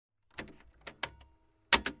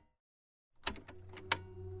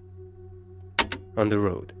On the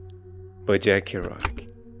Road by Jack Kerouac.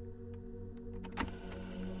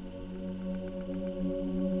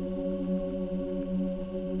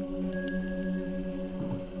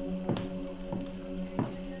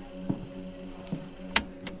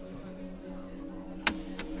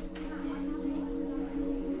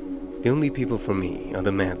 The only people for me are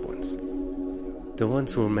the mad ones. The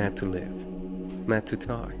ones who are mad to live, mad to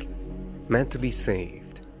talk, mad to be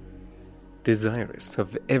saved, desirous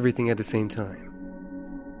of everything at the same time.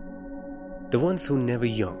 The ones who never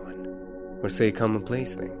yawn or say a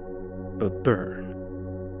commonplace thing, but burn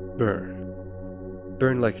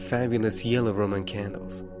like fabulous yellow Roman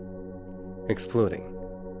candles, exploding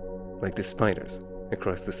like the spiders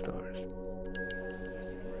across the stars.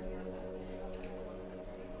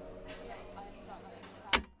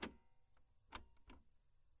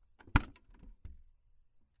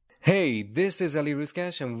 Hey, this is Ali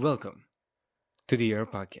Ruskash and welcome to the AR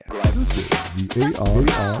Podcast. This is the AR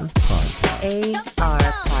Podcast. AR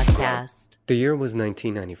Podcast. The year was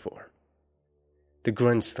 1994. The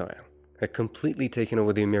grunge style had completely taken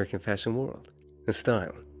over the American fashion world, a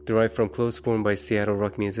style derived from clothes worn by Seattle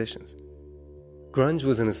rock musicians. Grunge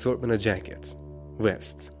was an assortment of jackets,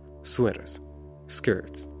 vests, sweaters,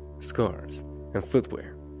 skirts, scarves, and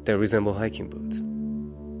footwear that resemble hiking boots.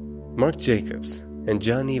 Marc Jacobs and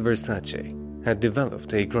Gianni Versace had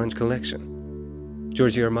developed a grunge collection.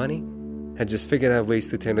 Giorgio Armani had just figured out ways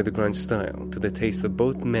to tailor the grunge style to the taste of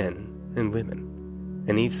both men and women.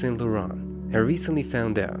 And Yves Saint Laurent had recently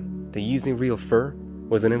found out that using real fur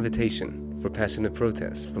was an invitation for passionate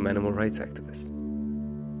protests from animal rights activists.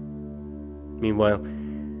 Meanwhile,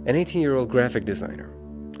 an 18-year-old graphic designer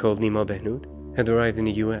called Nima Behnoud had arrived in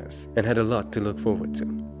the US and had a lot to look forward to.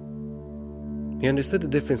 He understood the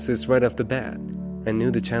differences right off the bat and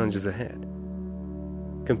knew the challenges ahead.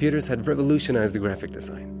 Computers had revolutionized the graphic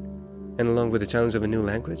design, and along with the challenge of a new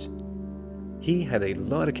language, he had a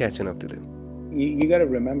lot of catching up to do. You got to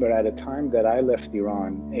remember, at the time that I left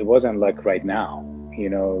Iran, it wasn't like right now.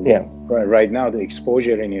 Right now the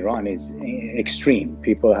exposure in Iran is extreme.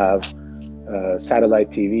 People have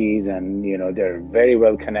satellite TVs, and they're very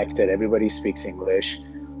well connected. Everybody speaks English.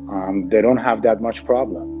 They don't have that much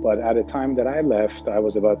problem. But at the time that I left, I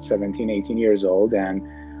was about 17, 18 years old, and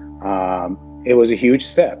it was a huge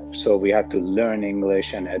step. So we had to learn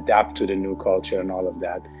English and adapt to the new culture and all of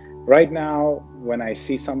that. Right now, when I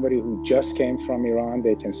see somebody who just came from Iran,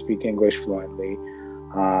 they can speak English fluently.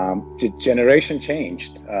 The generation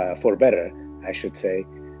changed for better, I should say.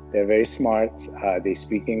 They're very smart. They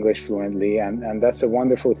speak English fluently, and that's a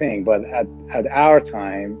wonderful thing. But at our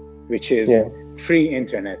time, which is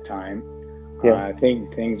pre-internet time, I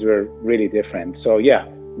think things were really different. So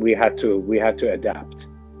we had to adapt.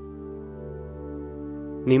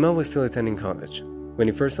 Nima was still attending college when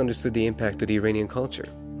he first understood the impact of the Iranian culture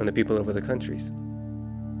on the people of other countries.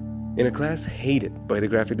 In a class hated by the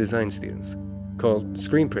graphic design students, called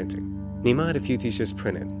screen printing, Nima had a few t-shirts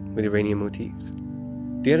printed with Iranian motifs.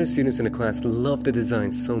 The other students in the class loved the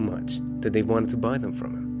designs so much that they wanted to buy them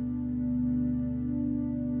from him.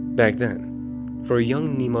 Back then, for a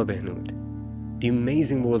young Nima Behnoud, the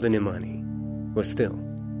amazing world of Nimani was still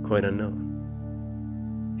quite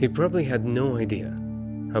unknown. He probably had no idea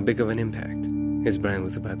how big of an impact his brand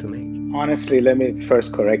was about to make. Honestly, let me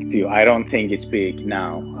first correct you. I don't think it's big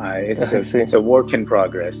now. It's a work in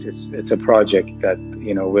progress. It's a project that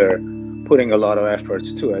we're putting a lot of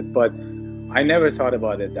efforts to it. But I never thought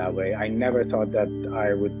about it that way. I never thought that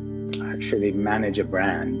I would actually manage a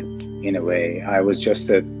brand in a way. I was just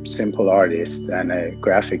a simple artist and a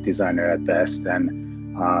graphic designer at best.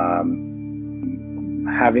 And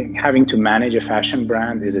having to manage a fashion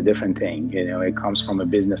brand is a different thing. It comes from a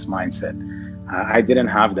business mindset. I didn't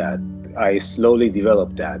have that. I slowly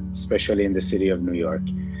developed that, especially in the city of New York.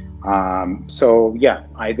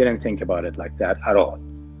 I didn't think about it like that at all.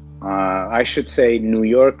 I should say New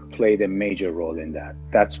York played a major role in that.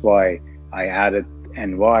 That's why I added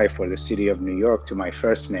NY for the city of New York to my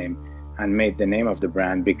first name and made the name of the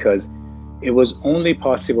brand, because it was only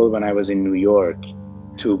possible when I was in New York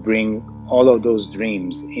to bring all of those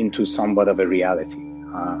dreams into somewhat of a reality.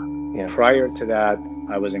 Prior to that,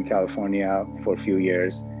 I was in California for a few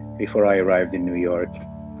years before I arrived in New York.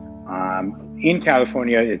 In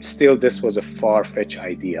California, this was a far-fetched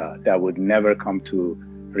idea that would never come to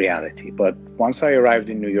reality. But once I arrived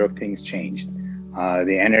in New York, things changed.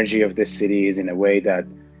 The energy of the city is in a way that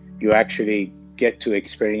you actually get to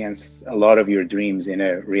experience a lot of your dreams in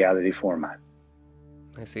a reality format.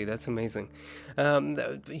 I see. That's amazing.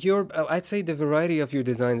 I'd say the variety of your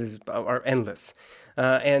designs are endless.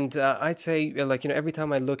 And I'd say, every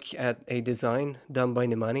time I look at a design done by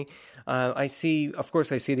Nimani, I see, of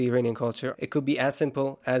course, I see the Iranian culture. It could be as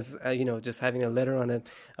simple as, just having a letter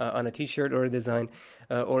on a T-shirt or a design,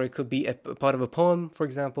 or it could be a part of a poem, for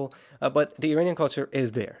example. But the Iranian culture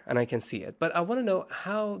is there, and I can see it. But I want to know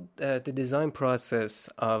how the design process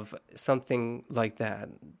of something like that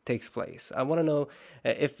takes place. I want to know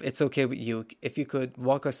if it's okay with you, if you could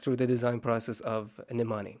walk us through the design process of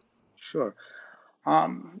Nimani. Sure.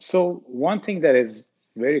 So one thing that is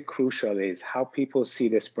very crucial is how people see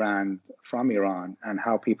this brand from Iran and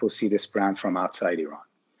how people see this brand from outside Iran.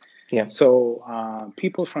 Yeah. So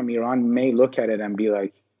people from Iran may look at it and be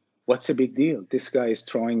like, what's the big deal? This guy is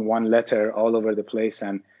throwing one letter all over the place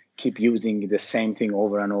and keep using the same thing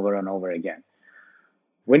over and over and over again.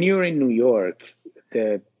 When you're in New York,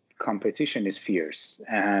 the competition is fierce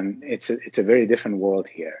and it's a very different world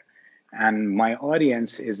here. And my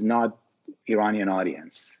audience is not Iranian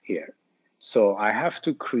audience here. So I have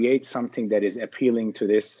to create something that is appealing to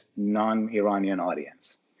this non-Iranian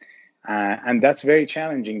audience. And that's very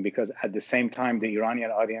challenging because at the same time, the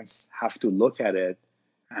Iranian audience have to look at it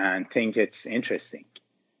and think it's interesting.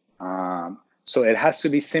 So it has to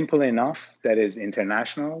be simple enough that is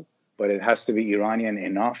international, but it has to be Iranian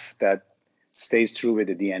enough that stays true with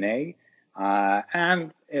the DNA.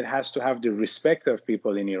 And it has to have the respect of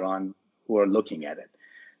people in Iran who are looking at it.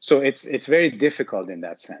 So it's very difficult in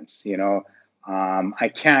that sense.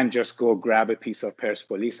 I can't just go grab a piece of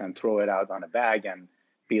Persepolis and throw it out on a bag and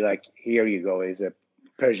be like, here you go, is a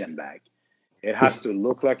Persian bag. It has to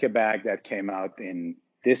look like a bag that came out in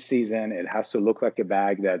this season. It has to look like a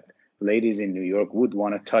bag that ladies in New York would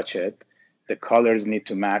want to touch it. The colors need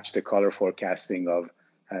to match the color forecasting of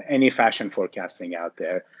any fashion forecasting out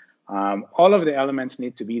there. All of the elements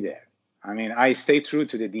need to be there. I mean, I stay true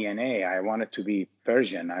to the DNA. I want it to be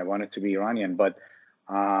Persian. I want it to be Iranian, but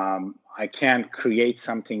I can't create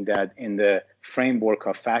something that in the framework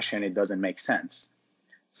of fashion, it doesn't make sense.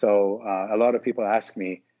 So a lot of people ask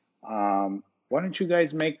me, why don't you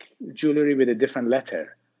guys make jewelry with a different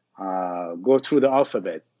letter? Go through the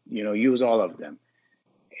alphabet, use all of them.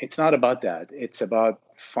 It's not about that. It's about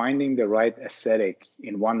finding the right aesthetic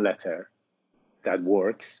in one letter that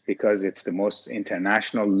works because it's the most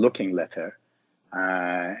international looking letter.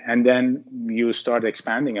 And then you start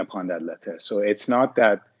expanding upon that letter. So it's not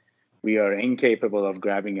that we are incapable of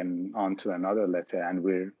grabbing onto another letter, and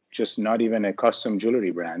we're just not even a custom jewelry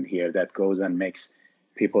brand here that goes and makes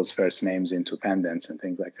people's first names into pendants and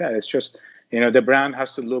things like that. It's just, the brand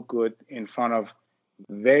has to look good in front of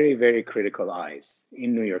very, very critical eyes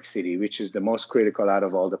in New York City, which is the most critical out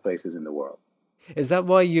of all the places in the world. Is that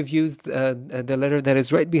why you've used the letter that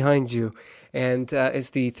is right behind you? And it's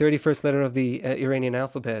the 31st letter of the Iranian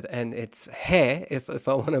alphabet, and it's He, if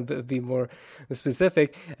I want to be more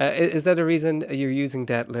specific. Is that the reason you're using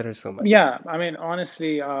that letter so much? Yeah, I mean,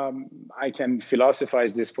 honestly, I can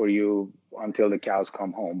philosophize this for you until the cows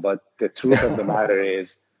come home. But the truth of the matter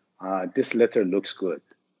is this letter looks good.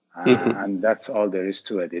 And that's all there is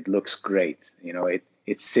to it. It looks great.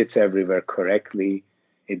 It sits everywhere correctly.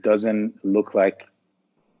 It doesn't look like,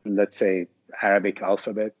 let's say, Arabic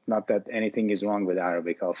alphabet. Not that anything is wrong with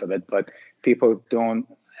Arabic alphabet, but people don't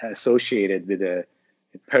associate it with a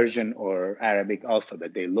Persian or Arabic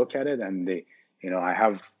alphabet. They look at it and I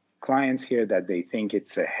have clients here that they think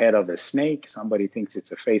it's a head of a snake. Somebody thinks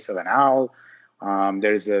it's a face of an owl.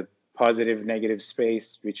 There's a positive, negative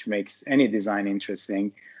space, which makes any design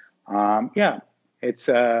interesting. It's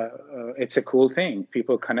a cool thing.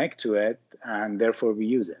 People connect to it, and therefore we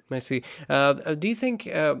use it. I see. Do you think,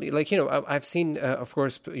 I've seen, of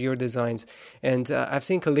course, your designs, and I've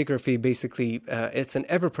seen calligraphy. Basically, it's an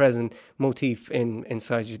ever-present motif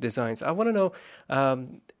inside your designs. I want to know,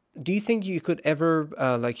 do you think you could ever,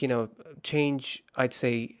 change, I'd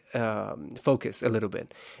say, focus a little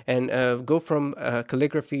bit and go from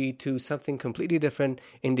calligraphy to something completely different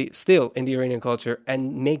still in the Iranian culture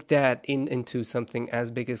and make that into something as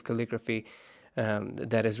big as calligraphy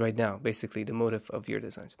that is right now, basically the motive of your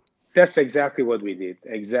designs? That's exactly what we did,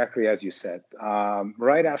 exactly as you said.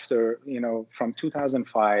 Right after, from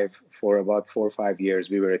 2005, for about 4 or 5 years,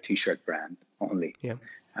 we were a T-shirt brand only. Yeah.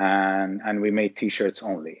 And we made T-shirts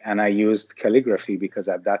only. And I used calligraphy because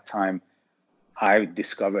at that time, I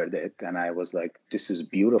discovered it and I was like, this is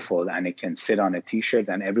beautiful and it can sit on a T-shirt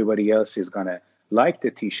and everybody else is going to like the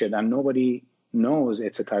T-shirt and nobody knows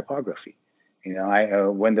it's a typography.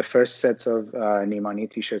 When the first sets of Nimani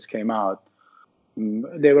T-shirts came out,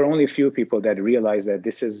 there were only a few people that realized that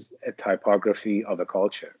this is a typography of a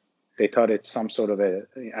culture. They thought it's some sort of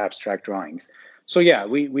abstract drawings. So yeah,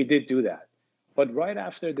 we did do that. But right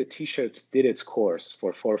after the T-shirts did its course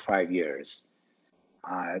for 4 or 5 years,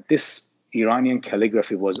 this Iranian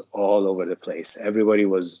calligraphy was all over the place. Everybody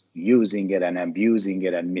was using it and abusing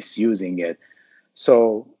it and misusing it.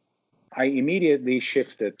 So I immediately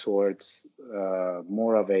shifted towards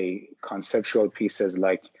more of a conceptual pieces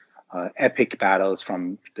like epic battles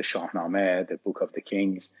from the Shahnameh, the Book of the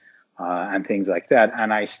Kings, and things like that.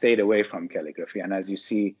 And I stayed away from calligraphy. And as you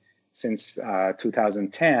see, since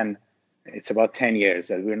 2010, it's about 10 years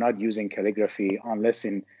that we're not using calligraphy unless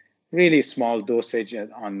in really small dosage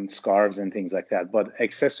on scarves and things like that. But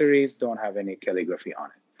accessories don't have any calligraphy on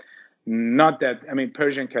it. Not that, I mean,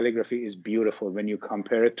 Persian calligraphy is beautiful when you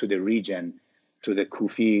compare it to the region, to the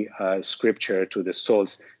Kufi scripture, to the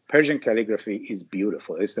souls. Persian calligraphy is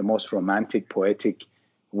beautiful. It's the most romantic, poetic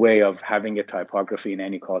way of having a typography in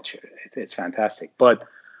any culture. It's fantastic, but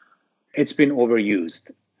it's been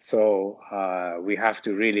overused. So we have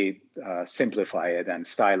to really simplify it and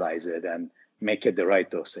stylize it and make it the right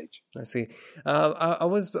dosage. I see. I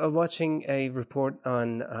was watching a report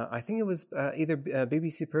on, I think it was either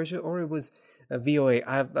BBC Persia or it was VOA.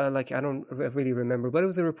 I don't really remember, but it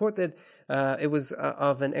was a report that it was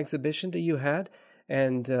of an exhibition that you had,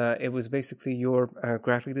 and it was basically your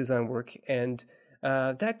graphic design work, and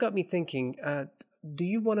that got me thinking. Do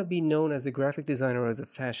you want to be known as a graphic designer or as a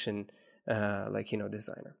fashion,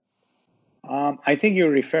 designer? I think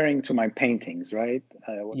you're referring to my paintings, right?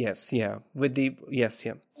 Yes, yeah. Yes,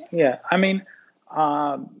 yeah. Yeah, I mean,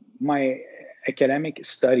 my academic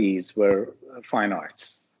studies were fine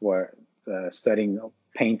arts, were studying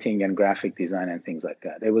painting and graphic design and things like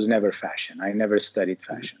that. It was never fashion. I never studied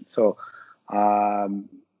fashion. So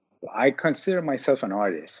I consider myself an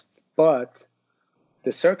artist, but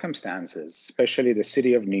the circumstances, especially the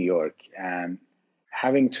city of New York, and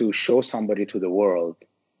having to show somebody to the world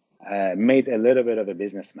made a little bit of a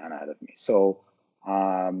businessman out of me. So,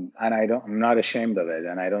 and I'm not ashamed of it,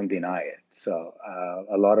 and I don't deny it. So,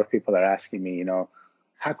 a lot of people are asking me,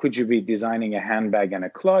 how could you be designing a handbag and a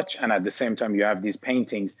clutch, and at the same time you have these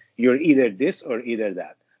paintings? You're either this or either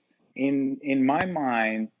that. In my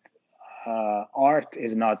mind, art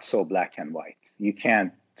is not so black and white. You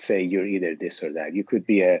can't say you're either this or that. You could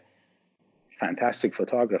be a fantastic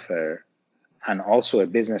photographer and also a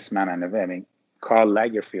businessman. And Karl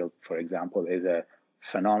Lagerfeld, for example, is a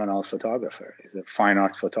phenomenal photographer. He's a fine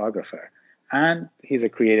art photographer. And he's a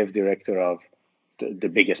creative director of the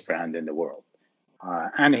biggest brand in the world.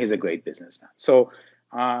 And he's a great businessman. So,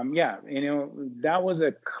 that was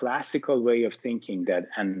a classical way of thinking that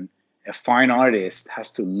a fine artist has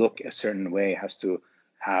to look a certain way, has to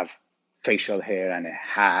have facial hair and a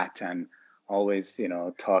hat and always,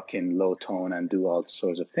 talk in low tone and do all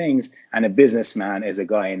sorts of things. And a businessman is a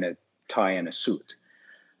guy in a tie and a suit.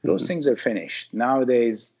 Those things are finished.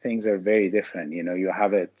 Nowadays, things are very different. You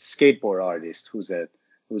have a skateboard artist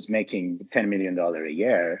who's making $10 million a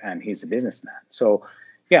year, and he's a businessman. So,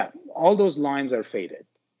 yeah, all those lines are faded.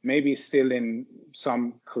 Maybe still in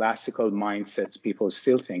some classical mindsets, people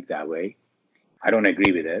still think that way. I don't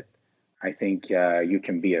agree with it. I think you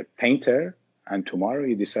can be a painter, and tomorrow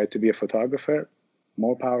you decide to be a photographer.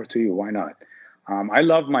 More power to you. Why not? I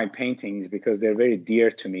love my paintings because they're very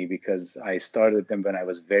dear to me because I started them when I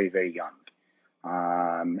was very, very young.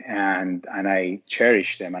 And I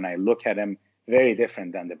cherish them, and I look at them very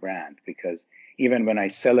different than the brand, because even when I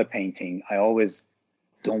sell a painting, I always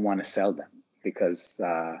don't want to sell them because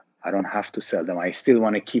I don't have to sell them. I still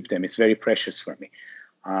want to keep them. It's very precious for me.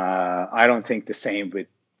 I don't think the same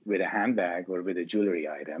with a handbag or with a jewelry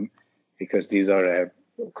item, because these are a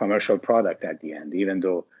commercial product at the end, even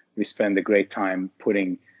though we spend a great time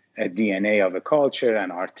putting a DNA of a culture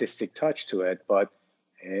and artistic touch to it, but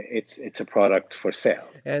it's a product for sale.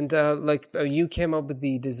 And you came up with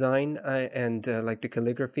the design and the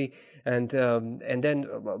calligraphy, and then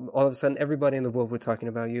all of a sudden everybody in the world were talking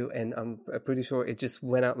about you, and I'm pretty sure it just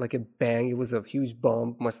went out like a bang. It was a huge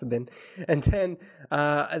bomb, must have been. And then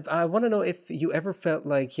I want to know if you ever felt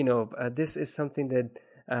like this is something that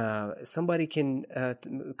somebody can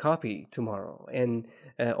copy tomorrow, and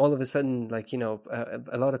all of a sudden,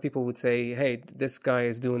 a lot of people would say, "Hey, this guy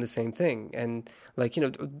is doing the same thing," and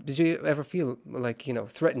did you ever feel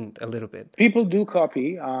threatened a little bit? People do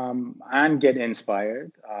copy and get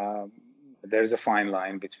inspired. There's a fine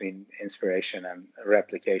line between inspiration and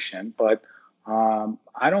replication, but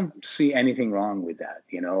I don't see anything wrong with that.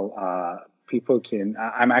 People can.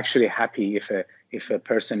 I'm actually happy if a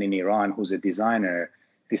person in Iran who's a designer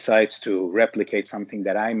decides to replicate something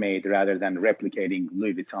that I made rather than replicating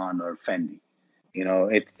Louis Vuitton or Fendi.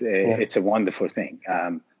 It's a wonderful thing.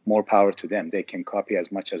 More power to them. They can copy as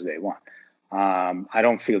much as they want. I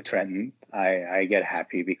don't feel threatened. I get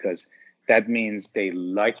happy because that means they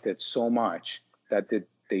liked it so much that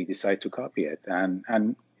they decide to copy it,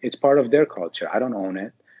 and it's part of their culture. I don't own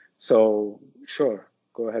it, so sure,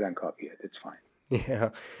 go ahead and copy it. It's fine. Yeah,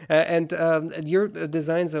 and your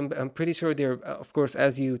designs, I'm pretty sure they're, of course,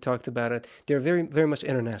 as you talked about it, they're very, very much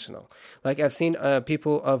international. Like I've seen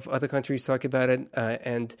people of other countries talk about it,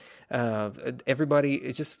 and everybody,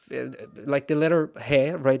 it's just like the letter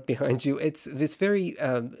 "he" right behind you. It's very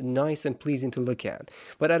nice and pleasing to look at.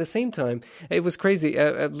 But at the same time, it was crazy.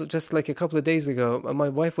 Just like a couple of days ago, my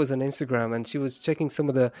wife was on Instagram and she was checking some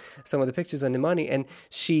of the pictures on Nimani, and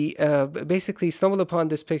she basically stumbled upon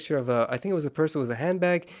this picture of I think it was a person. Was a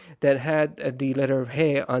handbag that had the letter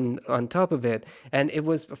 "hey" on top of it, and it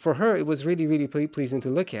was for her. It was really really pleasing to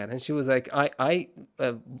look at, and she was like, "I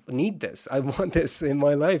need this. I want this in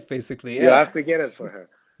my life." Basically, you have to get it for her.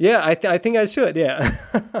 Yeah, I think I should. Yeah,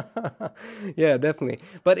 yeah, definitely.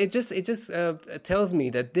 But it just tells me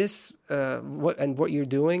that this what you're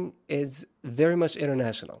doing is very much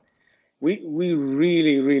international. We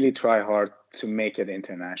really really try hard to make it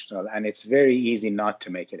international, and it's very easy not to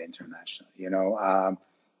make it international.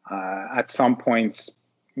 At some points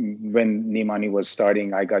when Nimani was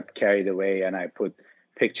starting, I got carried away and I put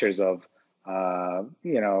pictures of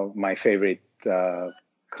my favorite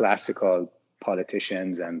classical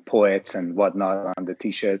politicians and poets and whatnot on the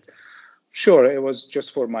t-shirt. Sure, it was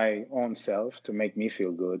just for my own self to make me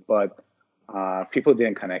feel good, but people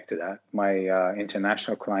didn't connect to that. My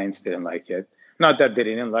international clients didn't like it. Not that they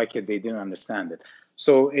didn't like it, they didn't understand it.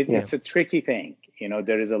 So it's a tricky thing.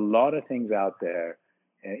 There is a lot of things out there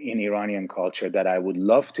in Iranian culture that I would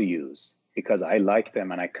love to use because I like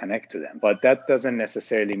them and I connect to them. But that doesn't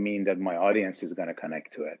necessarily mean that my audience is going to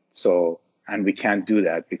connect to it. And we can't do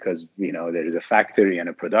that because, there is a factory and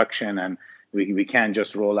a production, and we can't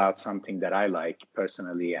just roll out something that I like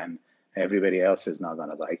personally and everybody else is not going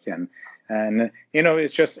to like. And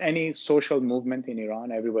it's just any social movement in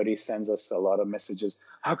Iran. Everybody sends us a lot of messages.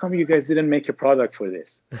 How come you guys didn't make a product for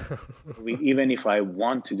this? Even if I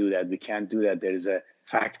want to do that, we can't do that. There is a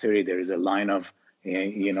factory. There is a line of,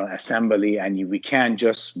 assembly, and we can't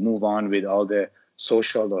just move on with all the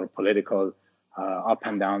social or political up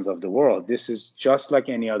and downs of the world. This is just like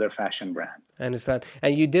any other fashion brand. I understand.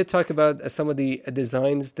 And you did talk about some of the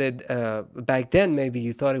designs that back then maybe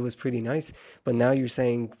you thought it was pretty nice, but now you're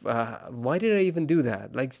saying, why did I even do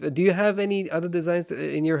that? Like, do you have any other designs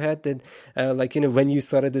in your head that, when you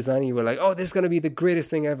started designing, you were like, oh, this is going to be the greatest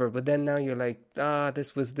thing ever, but then now you're like,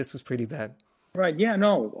 this was pretty bad. Right. Yeah,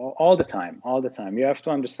 no, all the time. You have to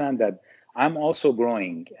understand that I'm also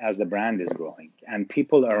growing as the brand is growing, and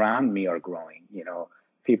people around me are growing.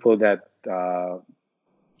 People that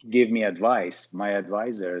give me advice, my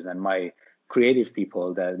advisors and my creative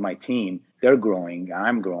people, that my team, they're growing,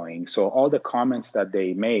 I'm growing. So all the comments that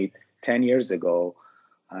they made 10 years ago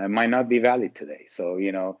might not be valid today. So,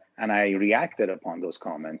 and I reacted upon those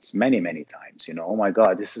comments many, many times. Oh my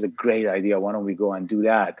God, this is a great idea. Why don't we go and do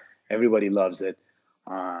that? Everybody loves it.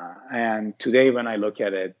 And today when I look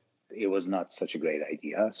at it, it was not such a great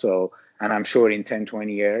idea. So, and I'm sure in 10,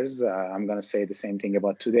 20 years, I'm going to say the same thing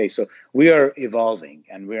about today. So we are evolving,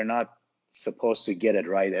 and we're not supposed to get it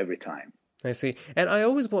right every time. I see. And I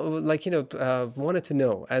always wanted to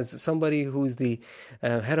know, as somebody who's the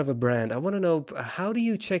head of a brand, I want to know, how do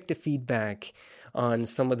you check the feedback on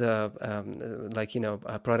some of the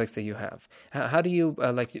products that you have? How do you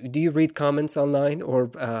do you read comments online, or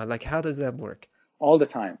how does that work? All the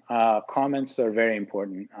time. Comments are very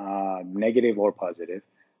important, negative or positive.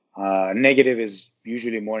 Negative is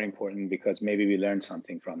usually more important because maybe we learned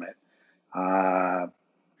something from it.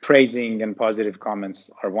 Praising and positive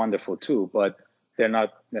comments are wonderful too, but they're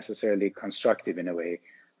not necessarily constructive in a way.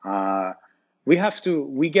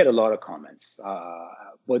 We get a lot of comments,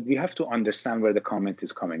 but we have to understand where the comment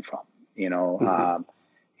is coming from.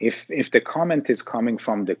 If the comment is coming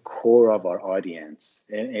from the core of our audience,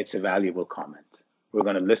 it's a valuable comment. We're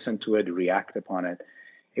going to listen to it, react upon it.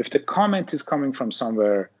 If the comment is coming from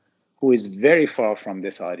somewhere who is very far from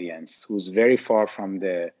this audience, who's very far from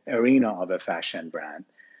the arena of a fashion brand,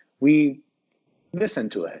 we listen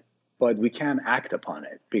to it, but we can't act upon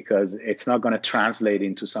it because it's not going to translate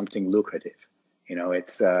into something lucrative.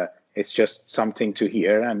 It's just something to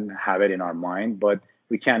hear and have it in our mind, but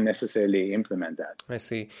we can't necessarily implement that. I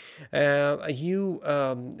see. You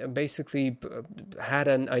basically had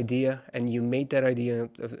an idea and you made that idea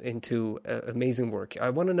into amazing work. I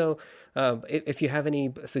want to know if you have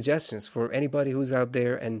any suggestions for anybody who's out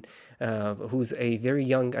there and who's a very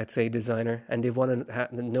young, I'd say, designer, and they want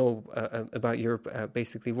to know about your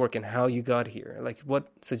basically work and how you got here. Like,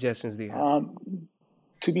 what suggestions do you have?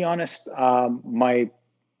 To be honest, the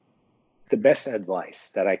best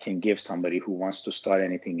advice that I can give somebody who wants to start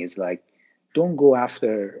anything is like, don't go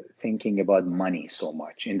after thinking about money so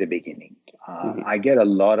much in the beginning. I get a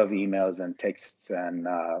lot of emails and texts and,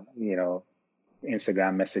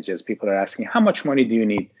 Instagram messages. People are asking, how much money do you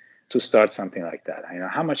need to start something like that?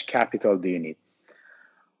 How much capital do you need?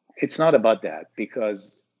 It's not about that,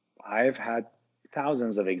 because I've had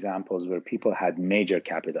thousands of examples where people had major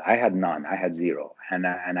capital. I had none. I had zero. And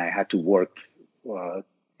I had to work,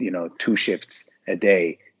 2 shifts a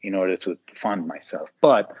day in order to fund myself.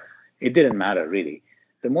 But it didn't matter, really.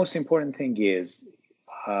 The most important thing is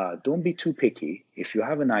don't be too picky. If you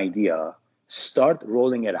have an idea, start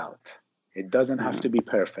rolling it out. It doesn't have to be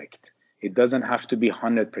perfect. It doesn't have to be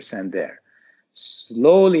 100% there.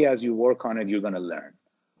 Slowly, as you work on it, you're going to learn.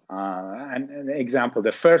 And an example,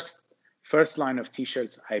 the first line of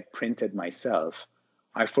T-shirts I printed myself,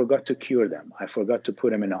 I forgot to cure them. I forgot to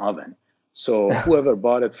put them in the oven. So whoever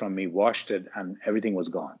bought it from me washed it and everything was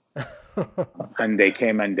gone. And they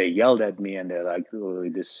came and they yelled at me and they're like, oh,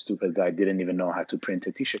 this stupid guy didn't even know how to print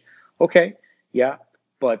a T-shirt. Okay, yeah,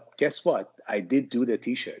 but guess what? I did do the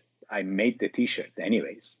T-shirt. I made the T-shirt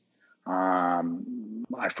anyways.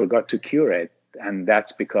 I forgot to cure it. And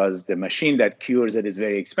that's because the machine that cures it is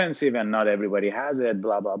very expensive and not everybody has it,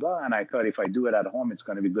 blah, blah, blah. And I thought if I do it at home, it's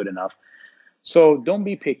going to be good enough. So don't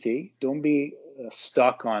be picky. Don't be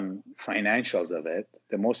stuck on financials of it.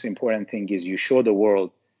 The most important thing is you show the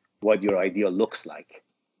world what your idea looks like.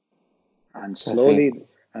 And slowly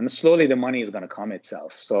the money is going to come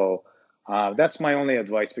itself. So that's my only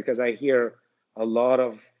advice, because I hear a lot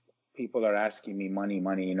of people are asking me money.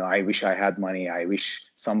 I wish I had money. I wish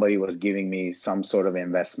somebody was giving me some sort of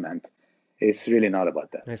investment. It's really not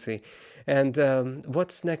about that. I see. And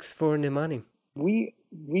what's next for Nimani? We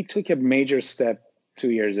took a major step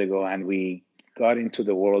 2 years ago, and we got into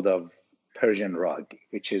the world of Persian rug,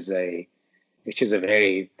 which is a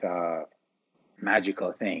very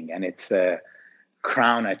magical thing, and it's the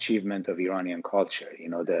crown achievement of Iranian culture.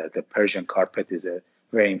 The Persian carpet is a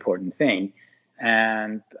very important thing.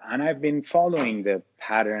 And I've been following the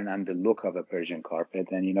pattern and the look of a Persian carpet.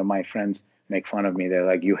 And, my friends make fun of me. They're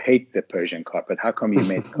like, you hate the Persian carpet. How come you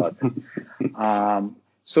made carpet?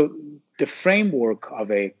 So the framework of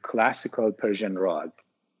a classical Persian rug,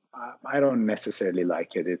 I don't necessarily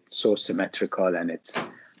like it. It's so symmetrical and it's,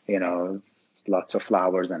 lots of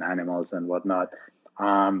flowers and animals and whatnot.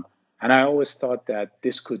 And I always thought that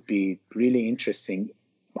this could be really interesting.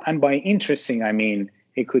 And by interesting, I mean,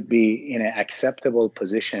 it could be in an acceptable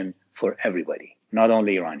position for everybody, not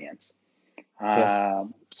only Iranians.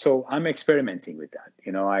 So I'm experimenting with that.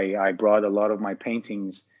 I brought a lot of my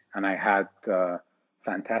paintings, and I had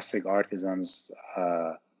fantastic artisans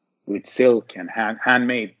with silk and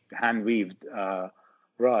hand-weaved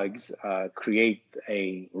rugs create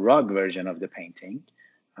a rug version of the painting.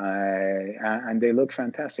 And they look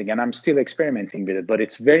fantastic. And I'm still experimenting with it, but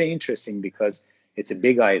it's very interesting because it's a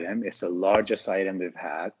big item. It's the largest item we've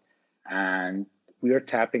had. And we are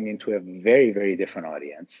tapping into a very, very different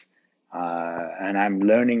audience. And I'm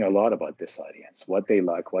learning a lot about this audience, what they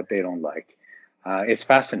like, what they don't like. It's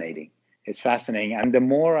fascinating. And the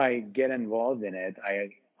more I get involved in it, I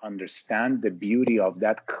understand the beauty of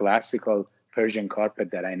that classical Persian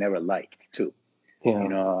carpet that I never liked too. Yeah.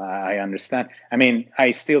 I understand. I mean,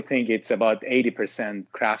 I still think it's about 80%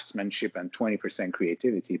 craftsmanship and 20%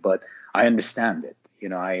 creativity, but I understand it.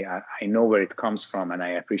 I know where it comes from, and I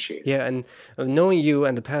appreciate it. Yeah, and knowing you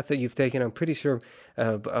and the path that you've taken, I'm pretty sure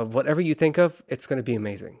whatever you think of, it's going to be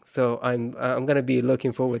amazing. So I'm going to be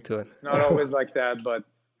looking forward to it. Not always like that, but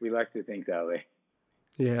we like to think that way.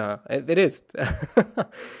 Yeah, it is.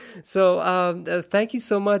 So thank you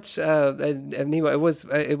so much, Nima.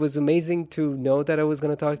 It was amazing to know that I was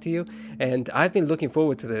going to talk to you, and I've been looking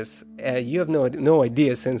forward to this. You have no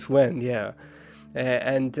idea since when, yeah.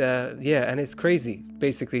 And it's crazy,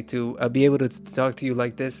 basically, to be able to talk to you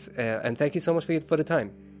like this. And thank you so much for the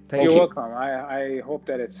time. You're welcome. I hope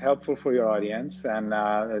that it's helpful for your audience, and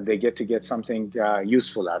they get something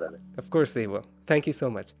useful out of it. Of course they will. Thank you so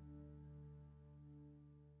much.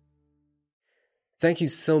 Thank you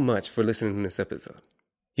so much for listening to this episode.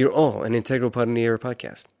 You're all an integral part of the Air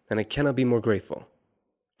podcast, and I cannot be more grateful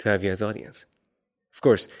to have you as audience. Of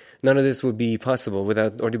course, none of this would be possible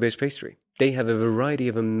without Ordi Behesht Pastry. They have a variety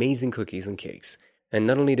of amazing cookies and cakes, and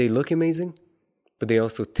not only they look amazing, but they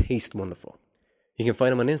also taste wonderful. You can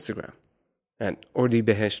find them on Instagram at Ordi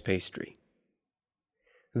Behesht Pastry.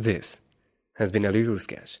 This has been Ali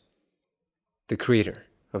Rouskash, the creator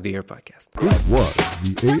of the AR Podcast. This was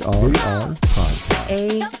the AR Podcast.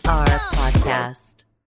 AR Podcast.